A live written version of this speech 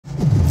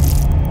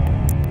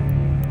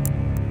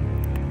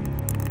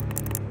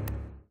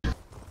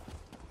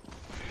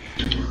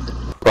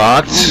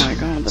Rocked. Oh my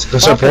god.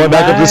 Start pulling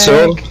back up this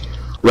hill.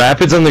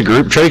 Rapids on the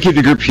group. Try to keep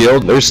the group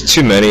healed. There's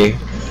too many.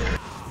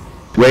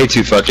 Way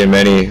too fucking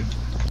many.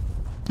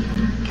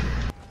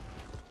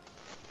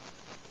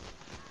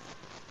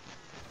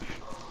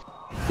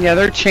 Yeah,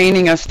 they're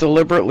chaining us,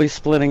 deliberately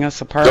splitting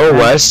us apart. Go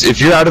west.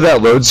 If you're out of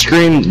that load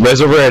screen,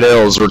 res over at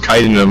hills. We're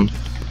kiting them.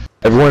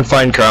 Everyone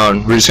find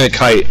crown. We're just gonna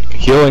kite.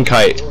 Heal and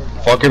kite.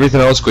 Fuck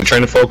everything else. Quit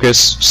trying to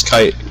focus. Just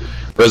kite.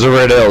 Res over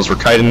at hills. We're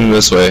kiting them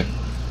this way.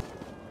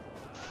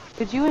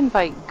 Could you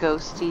invite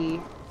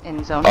Ghosty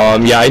in zone?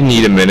 Yeah, I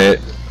need a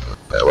minute.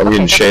 I'm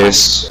getting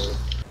chased.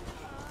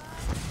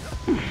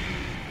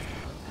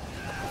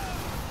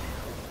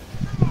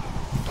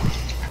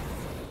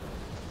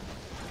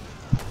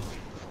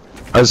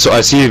 So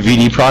I see a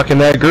VD proc in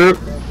that group.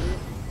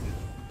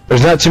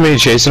 There's not too many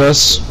chasing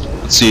us.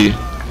 Let's see.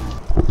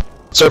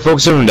 Start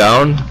focusing them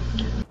down.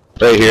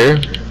 Right here.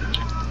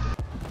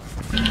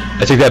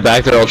 I take that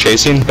back, they're all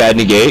chasing. Bad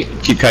negate.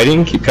 Keep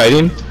kiting, keep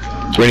kiting.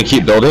 We're gonna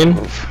keep building.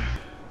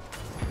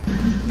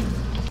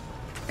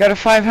 Got a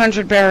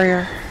 500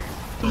 barrier.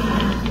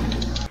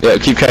 Yeah,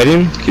 keep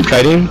kiting, keep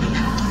kiting.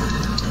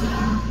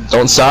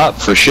 Don't stop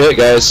for shit,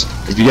 guys.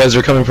 If you guys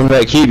are coming from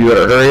that keep, you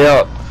better hurry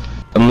up.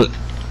 I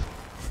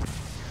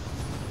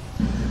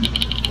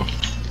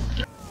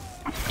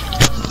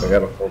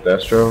got a full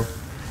destro.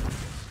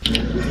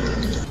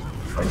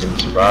 I can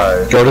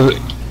survive. Go to the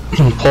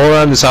pull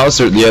around this house.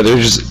 Yeah,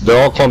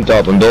 they're all clumped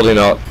up. I'm building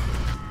up.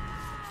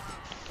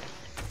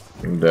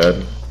 I'm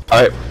dead.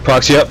 Alright,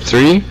 proxy up.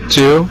 3,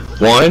 2,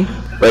 1.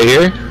 Right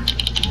here.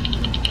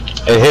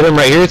 And hit him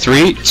right here.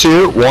 3,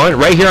 2, 1.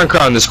 Right here on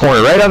crown, this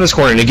corner. Right on this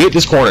corner. Negate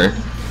this corner.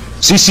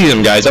 CC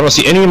them, guys. I don't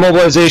see any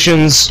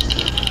immobilizations.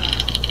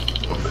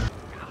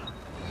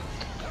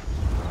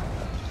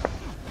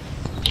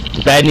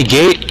 Bad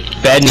negate.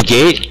 Bad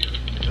negate.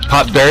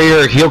 Pop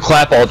barrier. Heal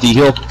clap ulti.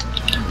 Heal.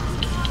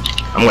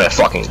 I'm gonna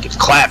fucking get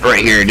clap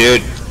right here,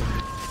 dude.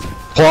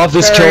 Pull off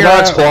this kill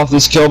box. Pull off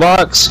this kill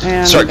box.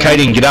 And start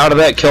kiting. Get out of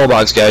that kill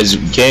box, guys.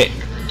 You can't.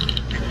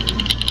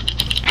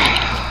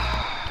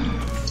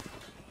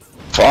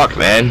 Fuck,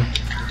 man.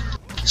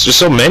 There's just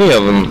so many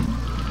of them.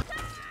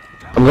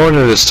 I'm going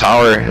to this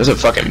tower. There's a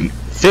fucking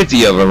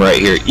 50 of them right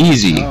here.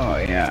 Easy. Oh,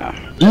 yeah.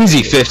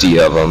 Easy 50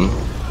 of them.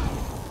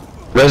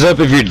 Res up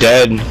if you're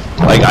dead.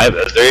 Like,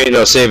 there ain't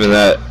no saving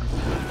that.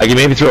 I can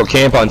maybe throw a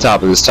camp on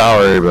top of this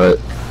tower, but...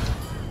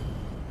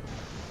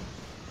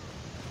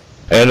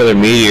 And another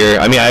meteor.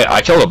 I mean,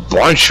 I killed a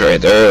bunch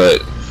right there.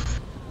 But...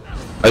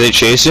 Are they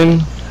chasing?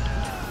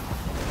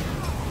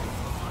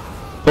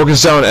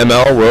 Focus down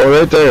ML, Will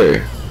right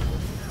there.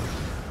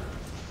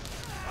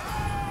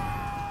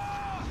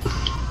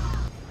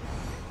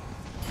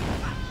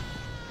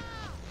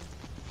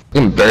 I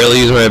can barely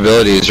use my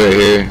abilities right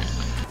here.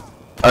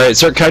 Alright,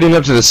 start kiting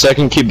up to the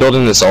second, keep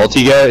building this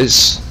ulti,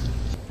 guys.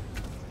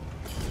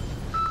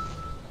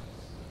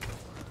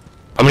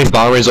 How many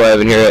bombers do I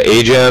have in here?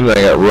 AGM,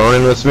 I got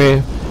Ronin with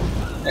me.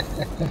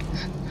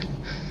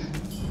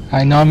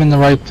 I know I'm in the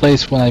right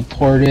place when I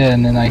poured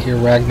in and I hear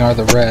Ragnar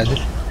the Red.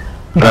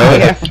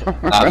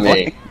 Alright. Not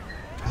me.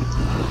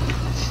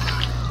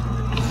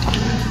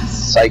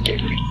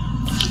 Psychic.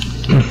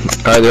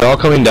 Alright, they're all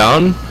coming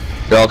down.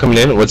 They're all coming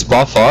in. Let's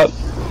buff up.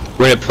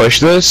 We're gonna push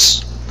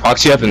this.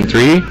 Proxy up in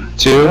 3,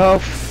 2,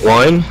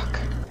 1.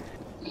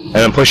 And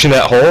I'm pushing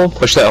that hole.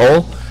 Push that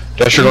hole.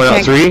 Dasher going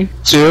out 3,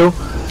 2,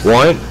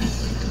 1.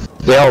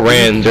 They all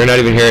ran. They're not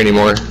even here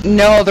anymore.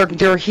 No,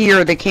 they're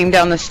here. They came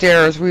down the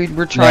stairs. We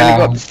were trying to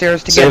go up the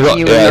stairs to get to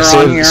you, and yeah, they're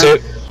on here.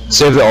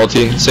 Save the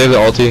ulti. Save the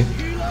ulti.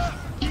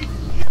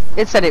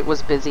 It said it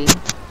was busy.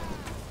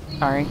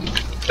 Sorry.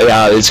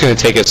 Yeah, it's gonna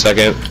take a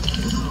second.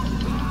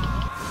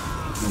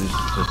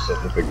 Just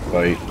such a big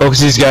fight. Focus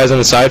these guys on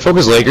the side.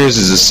 Focus Lakers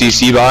is a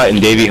CC bot and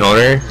Davey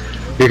Honer.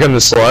 Here come the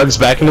slugs.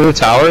 Back into the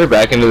tower.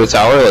 Back into the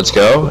tower. Let's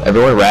go.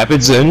 Everyone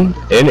rapids in.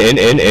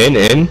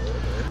 In.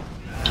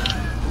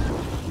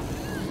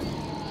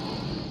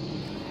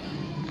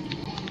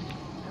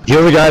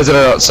 Heal the guys that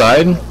are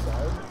outside.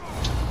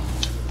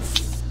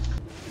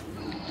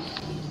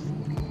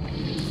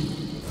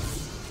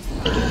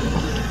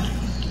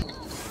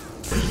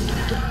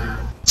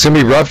 It's gonna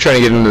be rough trying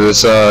to get into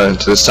this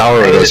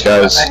tower with those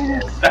guys.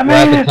 We're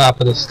at the top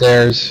of the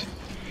stairs.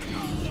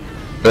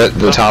 At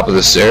the top of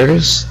the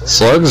stairs?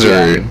 Slugs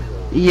or?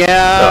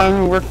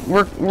 Yeah,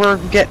 we're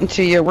getting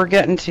to you. We're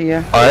getting to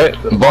you. Alright,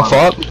 buff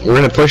up. We're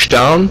gonna push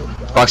down.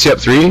 Proxy up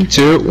 3,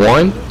 2,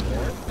 1.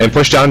 And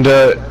push down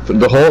to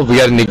the hole. We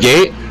got a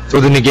negate.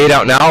 Throw the negate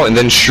out now and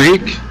then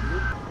shriek.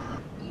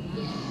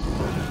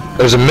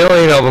 There's a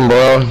million of them,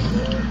 bro.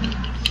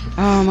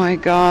 Oh my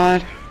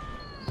god.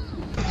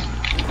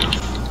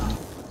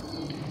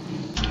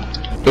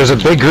 There's a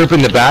big group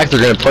in the back. They're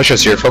gonna push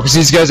us here. Focus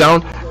these guys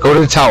down. Go to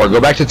the tower. Go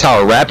back to the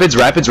tower. Rapids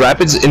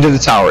into the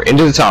tower.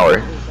 Into the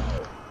tower.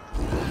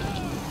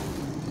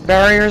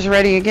 Barrier's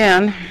ready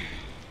again.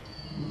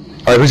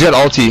 Alright, who's got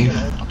ulti?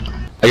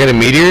 I got a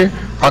meteor.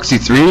 Proxy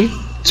 3,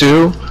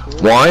 2,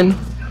 1.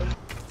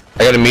 I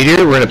got a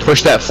meteor. We're gonna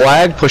push that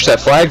flag. Push that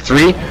flag.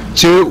 3,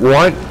 2,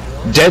 1.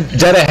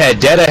 Dead ahead,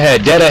 dead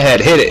ahead, dead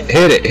ahead. Hit it,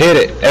 hit it, hit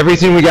it.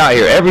 Everything we got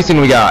here, everything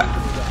we got.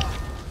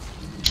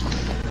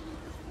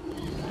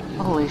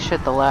 Holy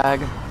shit, the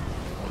lag.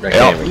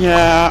 Yep.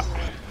 Yeah.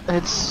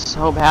 It's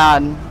so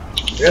bad.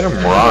 Get him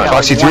run.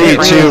 Foxy,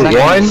 like 3, 2, 1.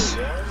 1.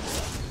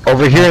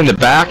 Over here in the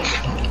back.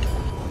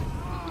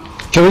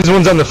 Kill these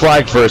ones on the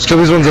flag first. Kill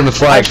these ones on the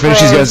flag.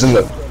 Finish these guys in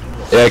the...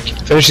 Yeah,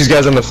 finish these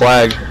guys on the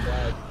flag.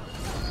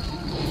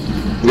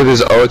 Look at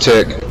this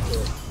O-tick.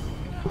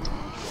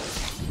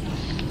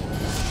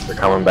 They're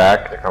coming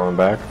back. They're coming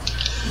back.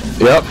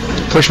 Yep.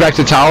 Push back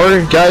to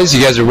tower. Guys,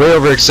 you guys are way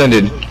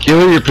overextended.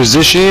 Healer, your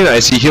position. I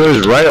see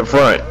healers right up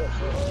front.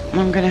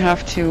 I'm gonna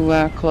have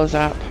to close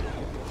up.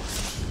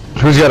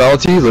 Who's got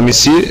ulti? Let me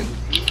see it.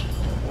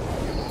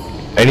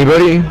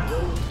 Anybody?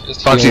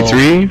 Just Foxy, heal.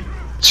 3,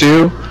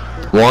 2,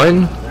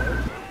 1.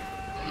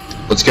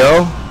 Let's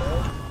go.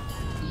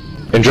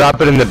 And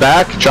drop it in the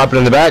back. Drop it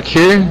in the back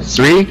here.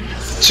 3,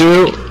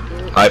 2.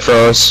 I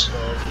froze.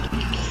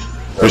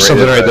 There's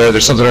something right there.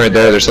 There's something right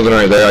there. There's something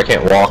right there. I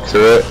can't walk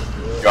to it.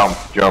 Jump,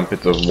 jump,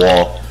 hit the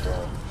wall.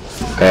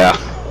 Yeah.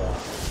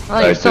 Well,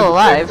 I you're did still the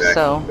alive, exact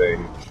so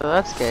thing.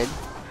 that's good.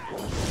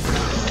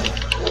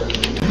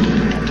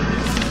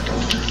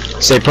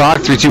 Say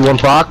proc. 3, 2, 1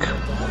 proc.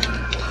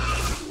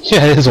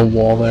 Yeah, there's a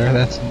wall there.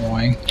 That's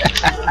annoying.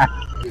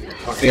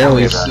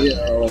 Barely see it.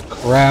 Oh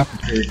crap!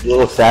 These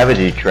little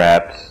savagey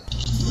traps.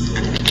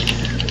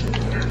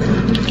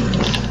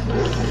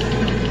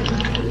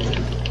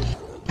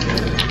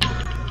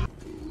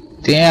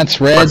 Dance,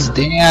 Reds,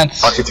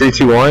 dance. Foxy, 3,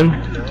 2, 1. I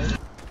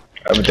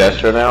have a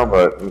Destro now,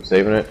 but I'm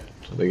saving it.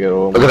 So they get a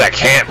little Look at that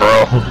camp,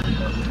 bro.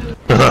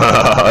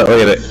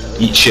 Look at it.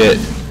 Eat shit.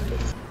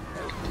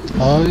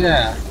 Oh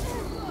yeah.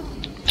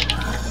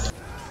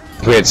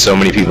 We had so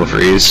many people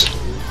freeze.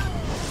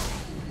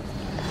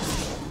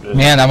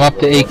 Man, I'm up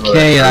to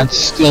 8K and I'm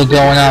still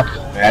going up.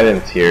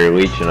 Madden's here,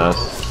 leeching us.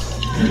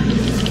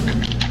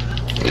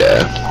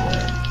 Yeah.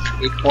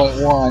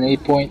 8.1,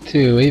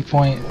 8.2,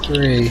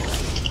 8.3.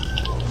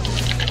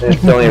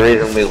 That's the only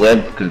reason we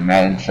lived, because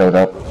Madden showed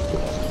up.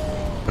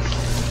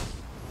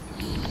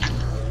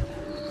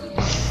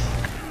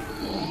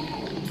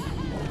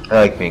 I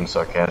like being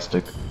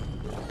sarcastic.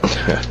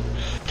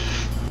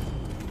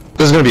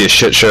 This is gonna be a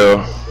shit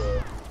show.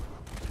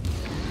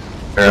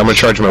 Alright, I'm gonna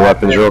charge my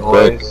weapons real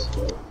quick.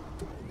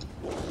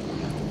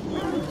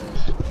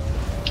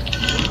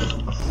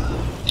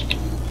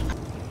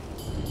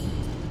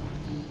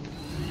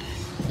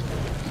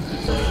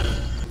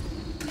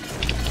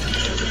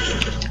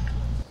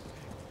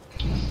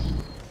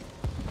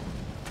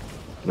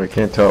 I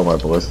can't tell my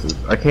ballista.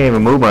 I can't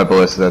even move my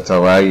ballista, that's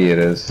how laggy it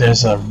is.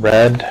 There's a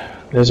red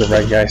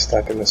guy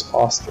stuck in this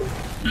poster.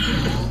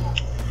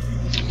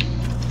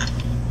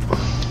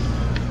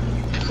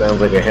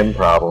 Sounds like a him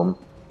problem.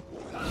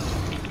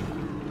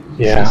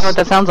 You know Yeah. what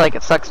that sounds like?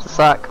 It sucks to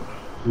suck.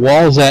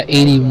 Wall's at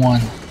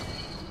 81.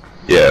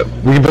 Yeah,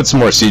 we can put some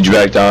more siege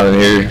back down in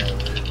here.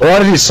 A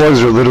lot of these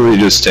slugs are literally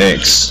just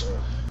tanks.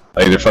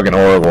 Like, they're fucking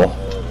horrible.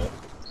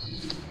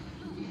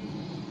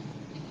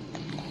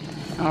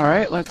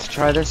 Alright, let's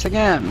try this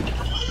again.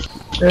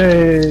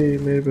 Hey,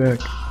 made it back.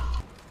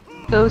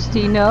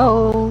 Ghosty,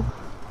 no.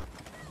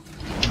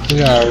 We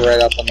got a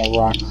red up on the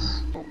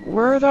rocks.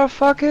 Where the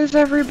fuck is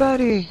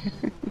everybody?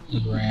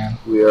 He ran.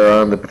 We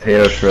are on the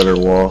potato shredder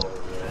wall.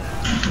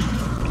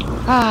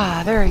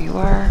 Ah, there you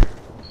are.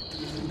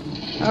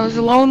 I was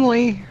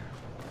lonely.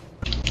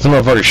 This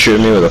motherfucker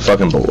shooting me with a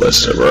fucking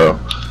ballista, bro.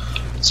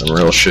 Some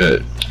real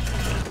shit.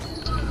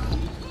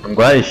 I'm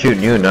glad he's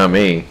shooting you, not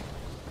me.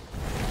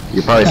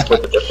 You probably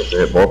split the difference to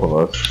hit both of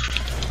us.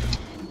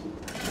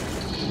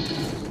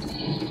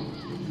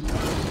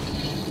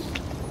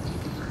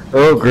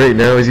 Oh great,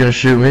 now he's gonna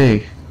shoot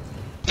me.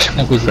 I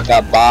think we just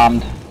got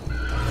bombed.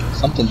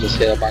 Something just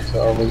hit a bunch of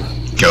early.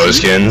 Go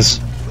skins.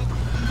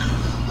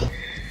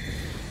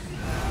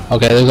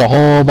 Okay, there's a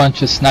whole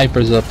bunch of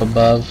snipers up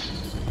above.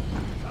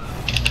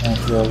 And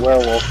the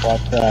werewolf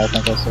like that. I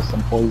think I saw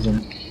some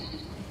poison.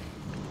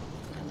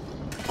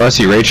 Oh, I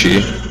see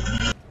Raichi.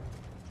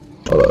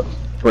 Hold up.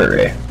 Where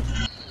Ray?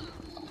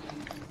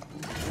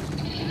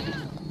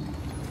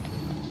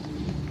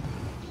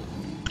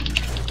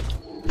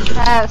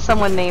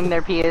 Someone named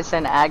their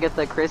PSN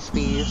Agatha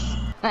Crispies.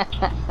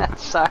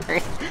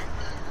 Sorry.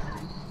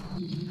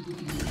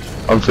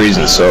 I'm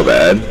freezing so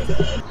bad.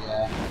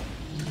 Yeah.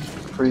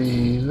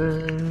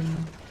 Freezing.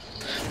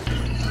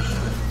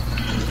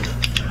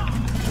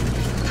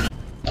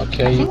 I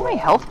Okay. think my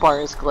health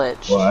bar is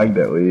glitched. Lagged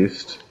at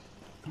least.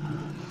 I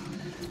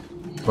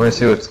wanna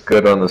see what's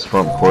good on this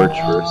front porch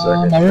for a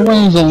second.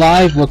 Everyone who's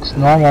alive looks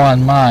normal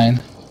on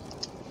mine.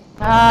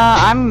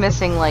 I'm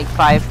missing like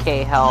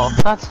 5k health.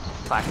 That's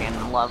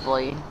fucking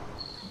lovely.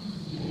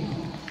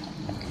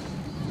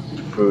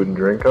 Food and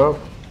drink up?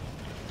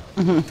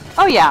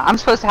 Oh yeah, I'm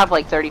supposed to have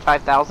like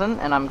 35,000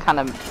 and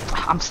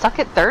I'm stuck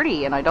at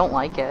 30 and I don't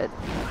like it.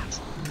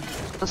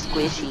 So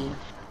squishy.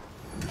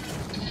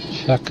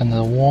 Checking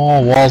the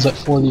wall. Wall's at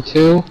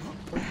 42.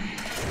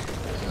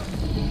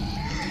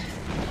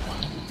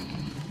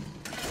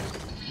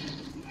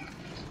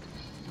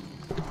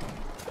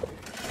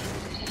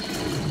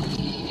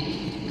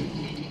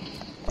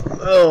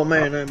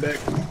 man, I'm back.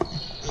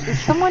 Is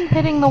someone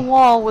hitting the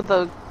wall with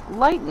a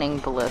lightning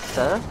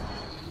ballista?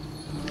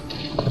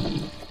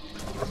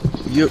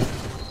 Yep.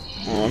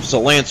 Well, if it's a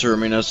lancer, I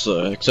mean that's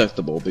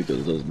acceptable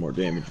because it does more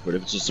damage. But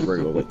if it's just a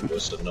regular lightning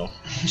ballista, no.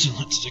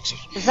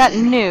 Is that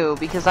new?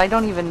 Because I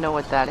don't even know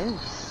what that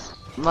is.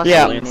 Must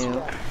Yeah. be new.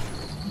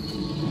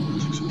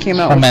 Came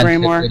out with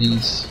Raymore.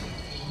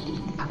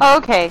 Oh,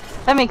 okay.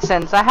 That makes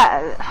sense. I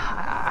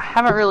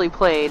haven't really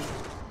played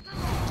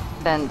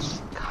since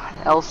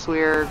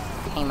Elsewhere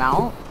came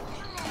out.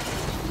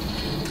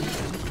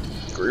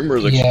 Screamer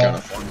is actually kind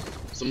of fun.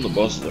 Some of the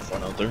bosses are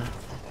fun out there.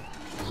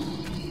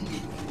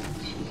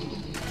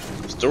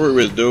 The story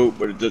was dope,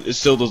 but it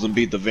still doesn't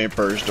beat the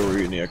vampire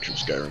story in the actual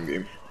Skyrim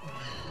game.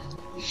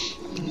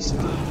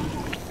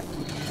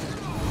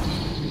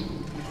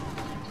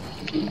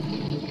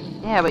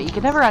 Yeah, but you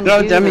can never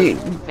undo the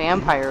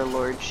vampire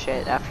lord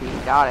shit after you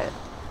got it.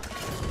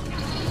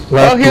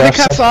 Oh, here they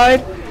come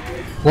side.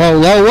 Whoa,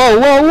 whoa, whoa,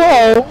 whoa,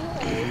 whoa!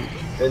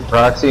 In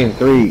proxy in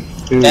 3,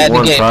 2, Bad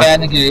 1. negate, bad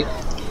negate.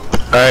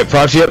 Alright,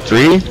 proxy up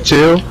 3,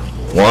 2,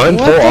 1.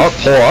 Pull up,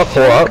 pull up,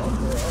 pull up.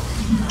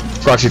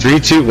 Proxy 3,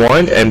 2,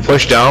 1, and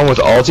push down with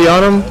ulti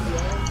on him.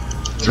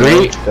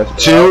 3,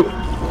 2,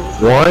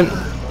 1.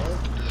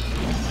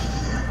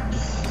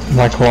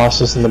 My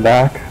Colossus in the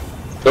back.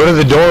 Go to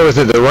the door with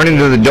it, they're running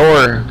to the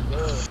door.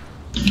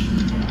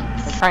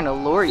 They're trying to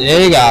lure you.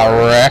 They got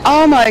wrecked.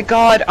 Oh my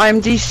god,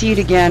 I'm DC'd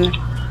again.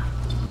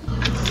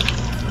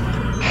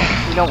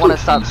 You don't want to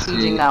stop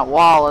sieging that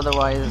wall,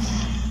 otherwise...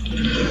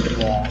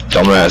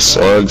 Dumbass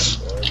slugs.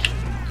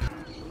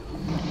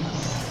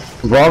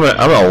 Bro,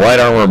 I'm a light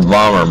armor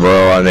bomber,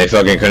 bro, and they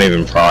fucking couldn't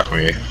even proc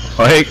me.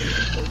 Like,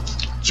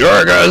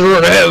 sorry guys, we're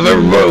gonna have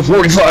everybody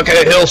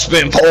 45k hill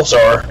spin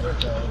pulsar.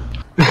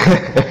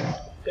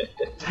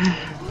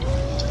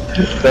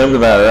 Sounds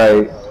about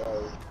right.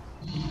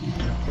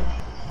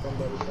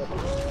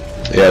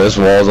 Yeah, this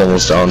wall's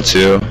almost down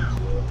too.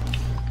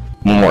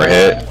 One more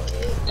hit.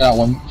 Got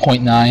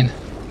 1.9.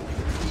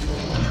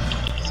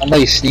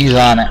 Somebody sneeze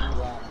on it.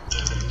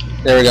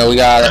 There we go, we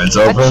got it. It's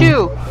open.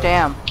 Achoo!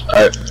 Damn.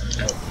 Alright.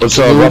 Let's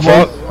rough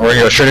up. We're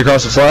gonna go straight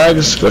across the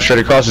flags. Go straight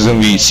across. There's gonna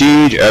be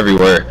siege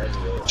everywhere.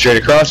 Straight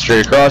across,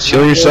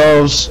 heal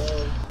yourselves.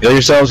 Heal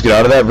yourselves, get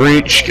out of that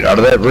breach. Get out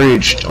of that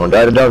breach. Don't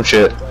die to dumb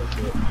shit.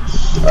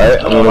 Alright,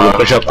 I'm gonna go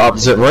push up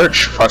opposite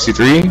merch. Proxy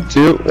 3,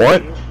 2,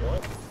 1.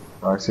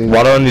 Proxy.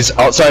 Water on this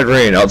outside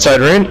rain. Outside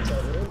rain.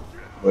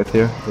 With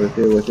you, with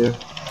you, with you.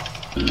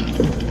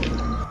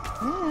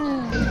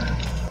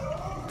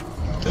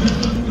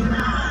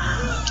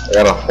 I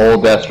got a whole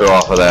Destro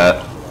off of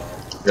that.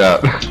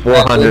 Got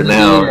 400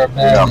 now. We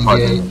got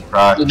fucking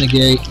proc.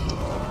 Negate.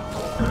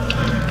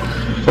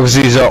 Focus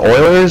these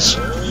oilers.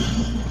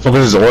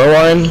 Focus this oil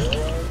line.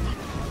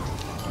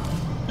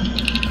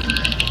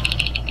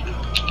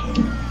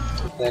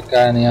 That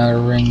guy in the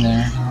outer ring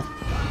there.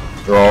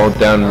 They're all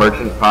down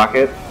merchant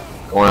pocket.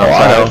 Going Oh,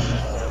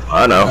 outside.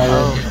 I know.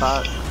 Oh,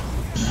 about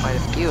quite a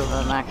few of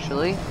them,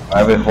 actually. I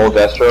have a whole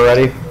Destro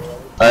ready.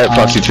 Alright,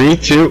 Proxy 3,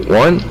 2,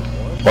 1.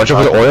 Watch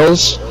out for the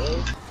oils.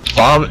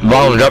 Bomb,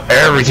 drop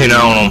everything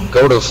on them.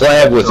 Go to the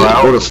flag with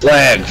it. Go to the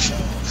flag.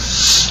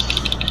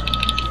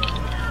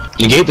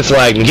 Negate the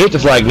flag, negate the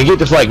flag, negate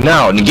the flag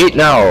now. Negate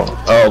now.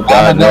 Oh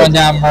god, I'm going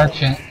down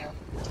merchant.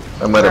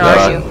 I might Where have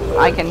are died. you?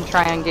 I can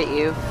try and get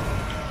you.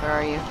 Where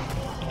are you?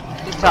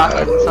 Keep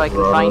talking so I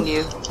can find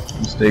you.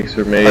 Mistakes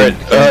were made.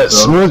 Alright,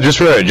 Smooth, just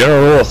for a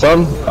general rule of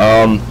thumb,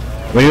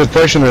 when you're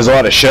pushing, there's a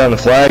lot of shit on the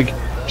flag,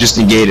 just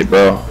negate it,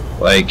 bro.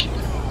 Like,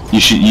 you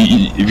should,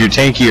 if you're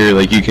tankier,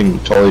 like, you can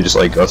totally just,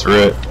 like, go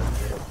through it.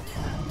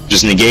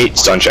 Just negate,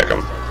 stun check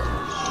them.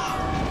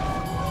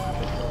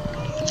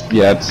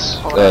 Yeah, it's,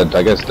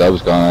 I guess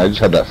Dub's gone. I just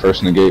had that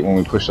first negate when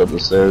we pushed up the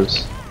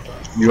stairs.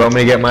 You want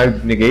me to get my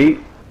negate?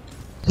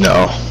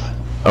 No.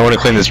 I want to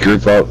clean this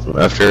group up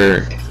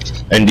after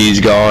ND's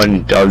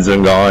gone, Dub's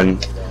been gone,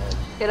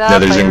 Get up,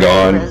 Nether's been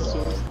gone.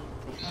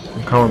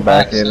 I'm coming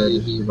back in. I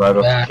just survived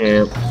off the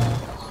camp.